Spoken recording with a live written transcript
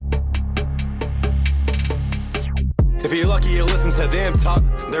If you're lucky, you listen to them talk.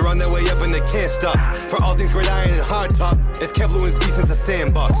 They're on their way up and they can't stop. For all things great iron and hard top, it's Kev Lewis since the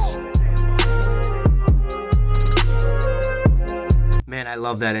sandbox. Man, I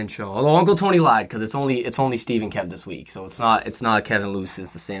love that intro. Although Uncle Tony lied because it's only Steve and Kev this week, so it's not Kevin Lou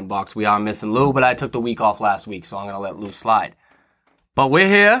since the sandbox. We are missing Lou, but I took the week off last week, so I'm gonna let Lou slide. But we're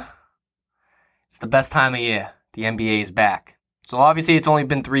here. It's the best time of year. The NBA is back. So obviously it's only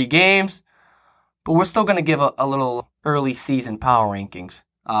been 3 games, but we're still gonna give a little early season power rankings,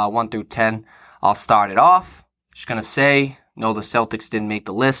 1 through 10. I'll start it off. Just gonna say, no, the Celtics didn't make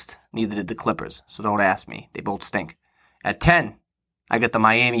the list. Neither did the Clippers. So don't ask me. They both stink. At 10. I got the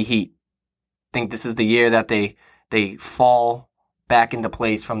Miami Heat. Think this is the year that they fall back into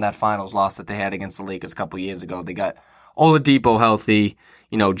place from that finals loss that they had against the Lakers a couple years ago. They got Oladipo healthy.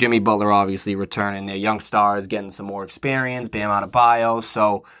 Jimmy Butler obviously returning. Their young stars getting some more experience. Bam Adebayo.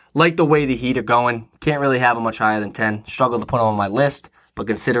 So, like the way the Heat are going. Can't really have them much higher than 10. Struggle to put them on my list. But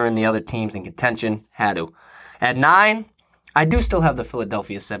considering the other teams in contention, had to. At 9, I do still have the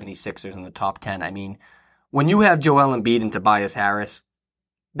Philadelphia 76ers in the top 10. I mean, when you have Joel Embiid and Tobias Harris,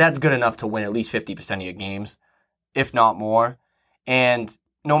 that's good enough to win at least 50% of your games, if not more. And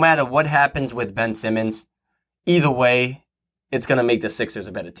no matter what happens with Ben Simmons, either way, it's going to make the Sixers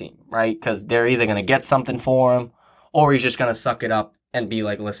a better team, right? Because they're either going to get something for him, or he's just going to suck it up and be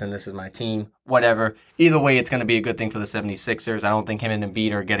like, listen, this is my team, whatever. Either way, it's going to be a good thing for the 76ers. I don't think him and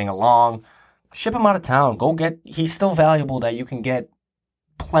Embiid are getting along. Ship him out of town. He's still valuable that you can get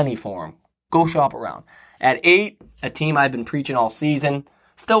plenty for him. Go shop around. At 8, a team I've been preaching all season.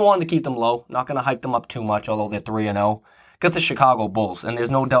 Still wanted to keep them low. Not going to hype them up too much, although they're 3-0. Got the Chicago Bulls, and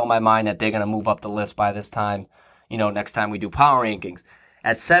there's no doubt in my mind that they're going to move up the list by this time, next time we do power rankings.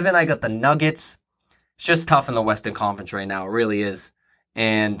 At 7, I got the Nuggets. It's just tough in the Western Conference right now. It really is.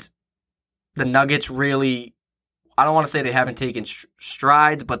 And the Nuggets really, I don't want to say they haven't taken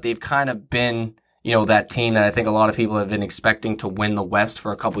strides, but they've kind of been, that team that I think a lot of people have been expecting to win the West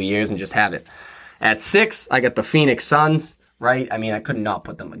for a couple years and just haven't. At 6, I got the Phoenix Suns. Right? I mean, I could not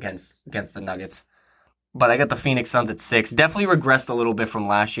put them against the Nuggets. But I got the Phoenix Suns at 6. Definitely regressed a little bit from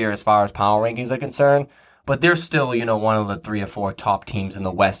last year as far as power rankings are concerned. But they're still, one of the 3 or 4 top teams in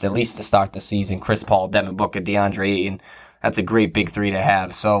the West, at least to start the season. Chris Paul, Devin Booker, DeAndre Ayton. That's a great big 3 to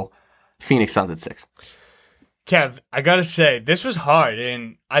have. So, Phoenix Suns at 6. Kev, I got to say, this was hard.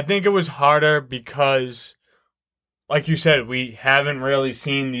 And I think it was harder because, like you said, we haven't really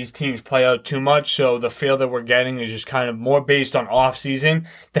seen these teams play out too much, so the feel that we're getting is just kind of more based on off-season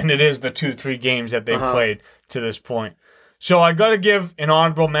than it is the 2-3 games that they've played to this point. So I got to give an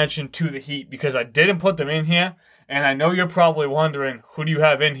honorable mention to the Heat because I didn't put them in here, and I know you're probably wondering, who do you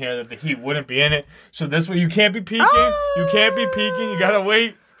have in here that the Heat wouldn't be in it? So this way, you can't be peeking. You can't be peeking. You got to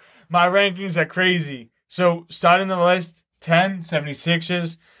wait. My rankings are crazy. So starting the list, 10,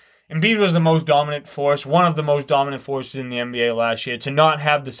 76ers. Embiid was the most dominant force, one of the most dominant forces in the NBA last year. To not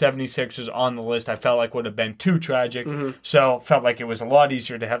have the 76ers on the list, I felt like would have been too tragic. So felt like it was a lot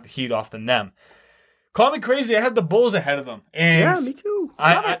easier to have the Heat off than them. Call me crazy, I had the Bulls ahead of them. And yeah, me too.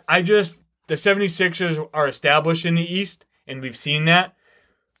 The 76ers are established in the East, and we've seen that.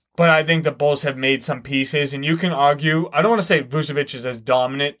 But I think the Bulls have made some pieces, and you can argue, I don't want to say Vucevic is as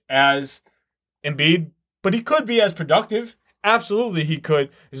dominant as Embiid, but he could be as productive. Absolutely he could,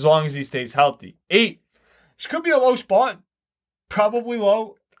 as long as he stays healthy. 8. This could be a low spot. Probably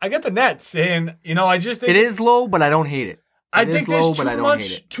low. I get the Nets, and, I just think... It is low, but I don't hate it. I think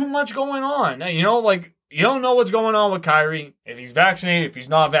there's too much going on. You don't know what's going on with Kyrie. If he's vaccinated, if he's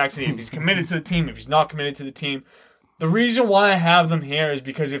not vaccinated, if he's committed to the team, if he's not committed to the team. The reason why I have them here is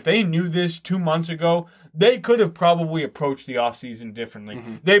because if they knew this 2 months ago, they could have probably approached the offseason differently.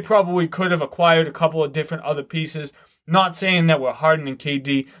 They probably could have acquired a couple of different other pieces. Not saying that we're Harden and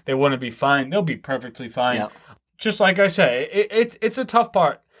KD, they wouldn't be fine. They'll be perfectly fine. Yep. Just like I say, it's a tough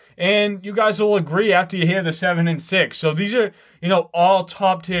part. And you guys will agree after you hear the 7 and 6. So these are, all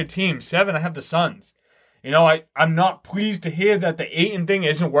top tier teams. 7, I have the Suns. I'm not pleased to hear that the 8 thing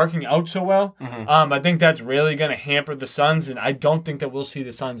isn't working out so well. I think that's really going to hamper the Suns, and I don't think that we'll see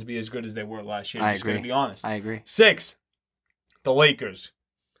the Suns be as good as they were last year. I agree. Going to be honest. I agree. 6, the Lakers.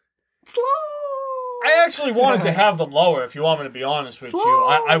 Slow. I actually wanted to have them lower, if you want me to be honest with you.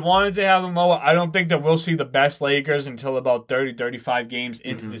 I wanted to have them lower. I don't think that we'll see the best Lakers until about 30, 35 games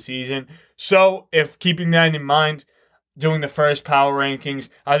into the season. So, if keeping that in mind, doing the first power rankings,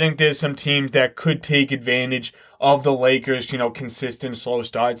 I think there's some teams that could take advantage of the Lakers, consistent slow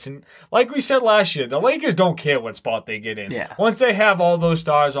starts. And like we said last year, the Lakers don't care what spot they get in. Yeah. Once they have all those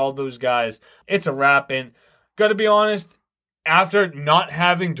stars, all those guys, it's a wrap. And got to be honest, after not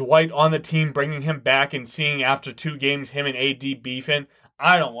having Dwight on the team, bringing him back and seeing after 2 games him and AD beefing,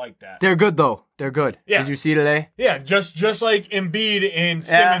 I don't like that. They're good, though. They're good. Yeah. Did you see today? Yeah, just like Embiid and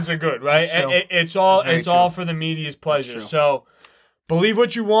Simmons are good, right? It's all for the media's pleasure. So believe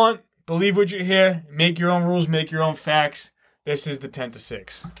what you want, believe what you hear, make your own rules, make your own facts. This is the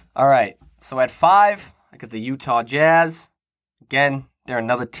 10-6. All right. So at 5, I got the Utah Jazz. Again, they're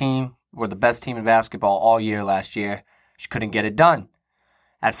another team. We're the best team in basketball all year last year. Just couldn't get it done.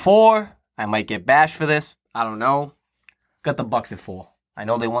 At 4, I might get bashed for this. I don't know. Got the Bucks at 4. I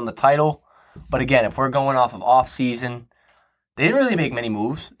know they won the title. But again, if we're going off season, they didn't really make many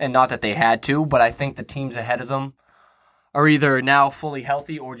moves. And not that they had to, but I think the teams ahead of them are either now fully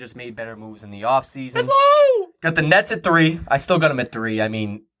healthy or just made better moves in the offseason. It's low! Got the Nets at 3. I still got them at 3. I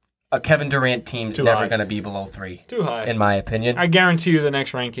mean, a Kevin Durant team's Too never high. going to be below 3. Too high. In my opinion. I guarantee you the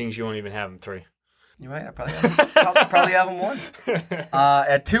next rankings, you won't even have them 3. You're right. I probably have them 1.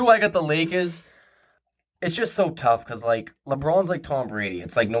 At 2, I got the Lakers. It's just so tough because, like, LeBron's like Tom Brady.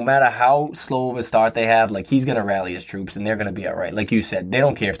 It's like no matter how slow of a start they have, like, he's going to rally his troops and they're going to be all right. Like you said, they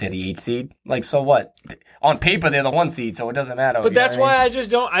don't care if they're the 8th seed. Like, so what? On paper, they're the 1 seed, so it doesn't matter. But that's why I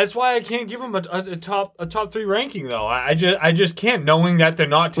just don't. That's why I can't give them a top 3 ranking though. I just can't, knowing that they're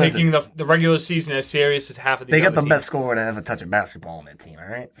not taking the regular season as serious as half of the. They got the best scorer to ever touch a basketball on their team. All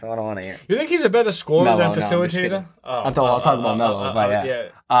right, so I don't want to hear. You think he's a better scorer Melo, than no, I'm just facilitator? kidding. I was talking about Melo, but yeah.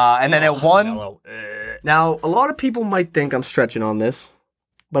 And then at 1. Melo. Now, a lot of people might think I'm stretching on this,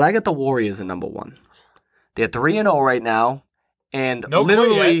 but I got the Warriors at number 1. They're 3-0 right now, and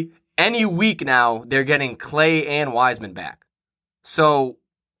literally any week now they're getting Clay and Wiseman back. So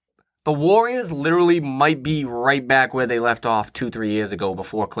the Warriors literally might be right back where they left off 2-3 years ago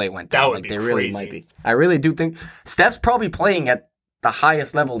before Clay went down. That would be they crazy. Really might be. I really do think Steph's probably playing at the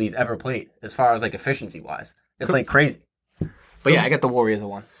highest level he's ever played as far as like efficiency wise. It's like crazy. But yeah, I got the Warriors at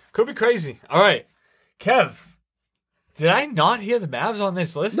 1. Could be crazy. All right. Kev, did I not hear the Mavs on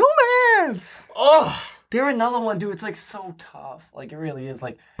this list? No Mavs. Oh, They're another one, dude. It's like so tough. Like it really is.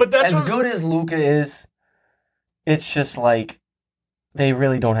 Like, but that's as good as Luka is, it's just like they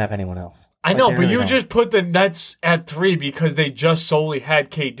really don't have anyone else. I Like, know, they but really you don't. just put the Nets at 3 because they just solely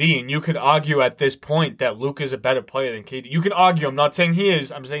had KD, and you could argue at this point that Luka's a better player than KD. You can argue. I'm not saying he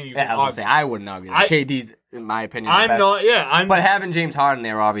is. I'm saying you can Yeah, I was argue. gonna say I wouldn't argue. That. KD's, in my opinion, I'm the best. not. Yeah, I'm. But having James Harden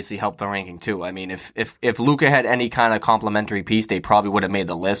there obviously helped the ranking too. I mean, if Luka had any kind of complimentary piece, they probably would have made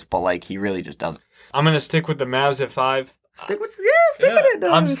the list. But like, he really just doesn't. I'm gonna stick with the Mavs at 5. Stick with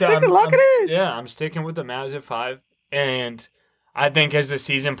it. Lock it in. Yeah, I'm sticking with the Mavs at 5, and I think as the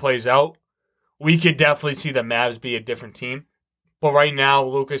season plays out, we could definitely see the Mavs be a different team. But right now,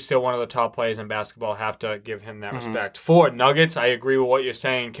 Luka's still one of the top players in basketball. Have to give him that respect. For Nuggets, I agree with what you're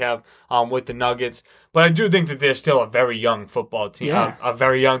saying, Kev, with the Nuggets. But I do think that they're still a very young football team, Yeah. a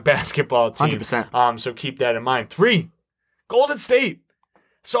very young basketball team. 100%. So keep that in mind. 3, Golden State.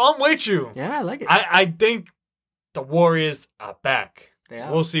 So I'm with you. Yeah, I like it. I think the Warriors are back. They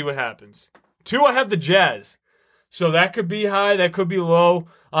are. We'll see what happens. 2, I have the Jazz. So that could be high, that could be low.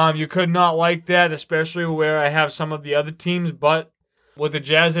 You could not like that, especially where I have some of the other teams. But with the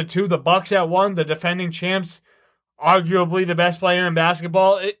Jazz at 2, the Bucks at 1, the defending champs, arguably the best player in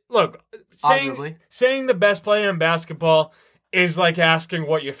basketball. Saying the best player in basketball is like asking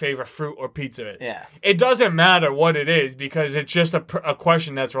what your favorite fruit or pizza is. Yeah. It doesn't matter what it is because it's just a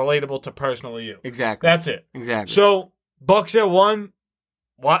question that's relatable to personally you. Exactly. That's it. Exactly. So, Bucks at 1,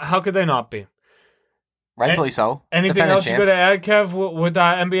 how could they not be? Rightfully so. Anything Defending else champ. you got to add, Kev, with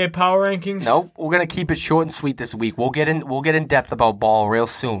our NBA power rankings? Nope. We're gonna keep it short and sweet this week. We'll get in depth about ball real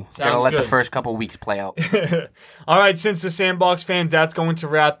soon. Gonna let the good. first couple weeks play out. All right, since the Sandbox fans, that's going to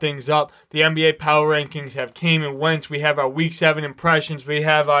wrap things up. The NBA power rankings have came and went. We have our Week 7 impressions. We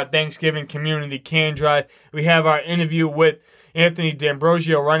have our Thanksgiving community can drive. We have our interview with Anthony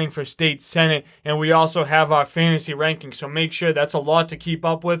D'Ambrosio running for state senate, and we also have our fantasy rankings. So make sure that's a lot to keep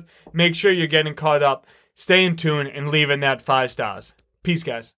up with. Make sure you're getting caught up. Stay in tune and leaving that 5 stars. Peace, guys.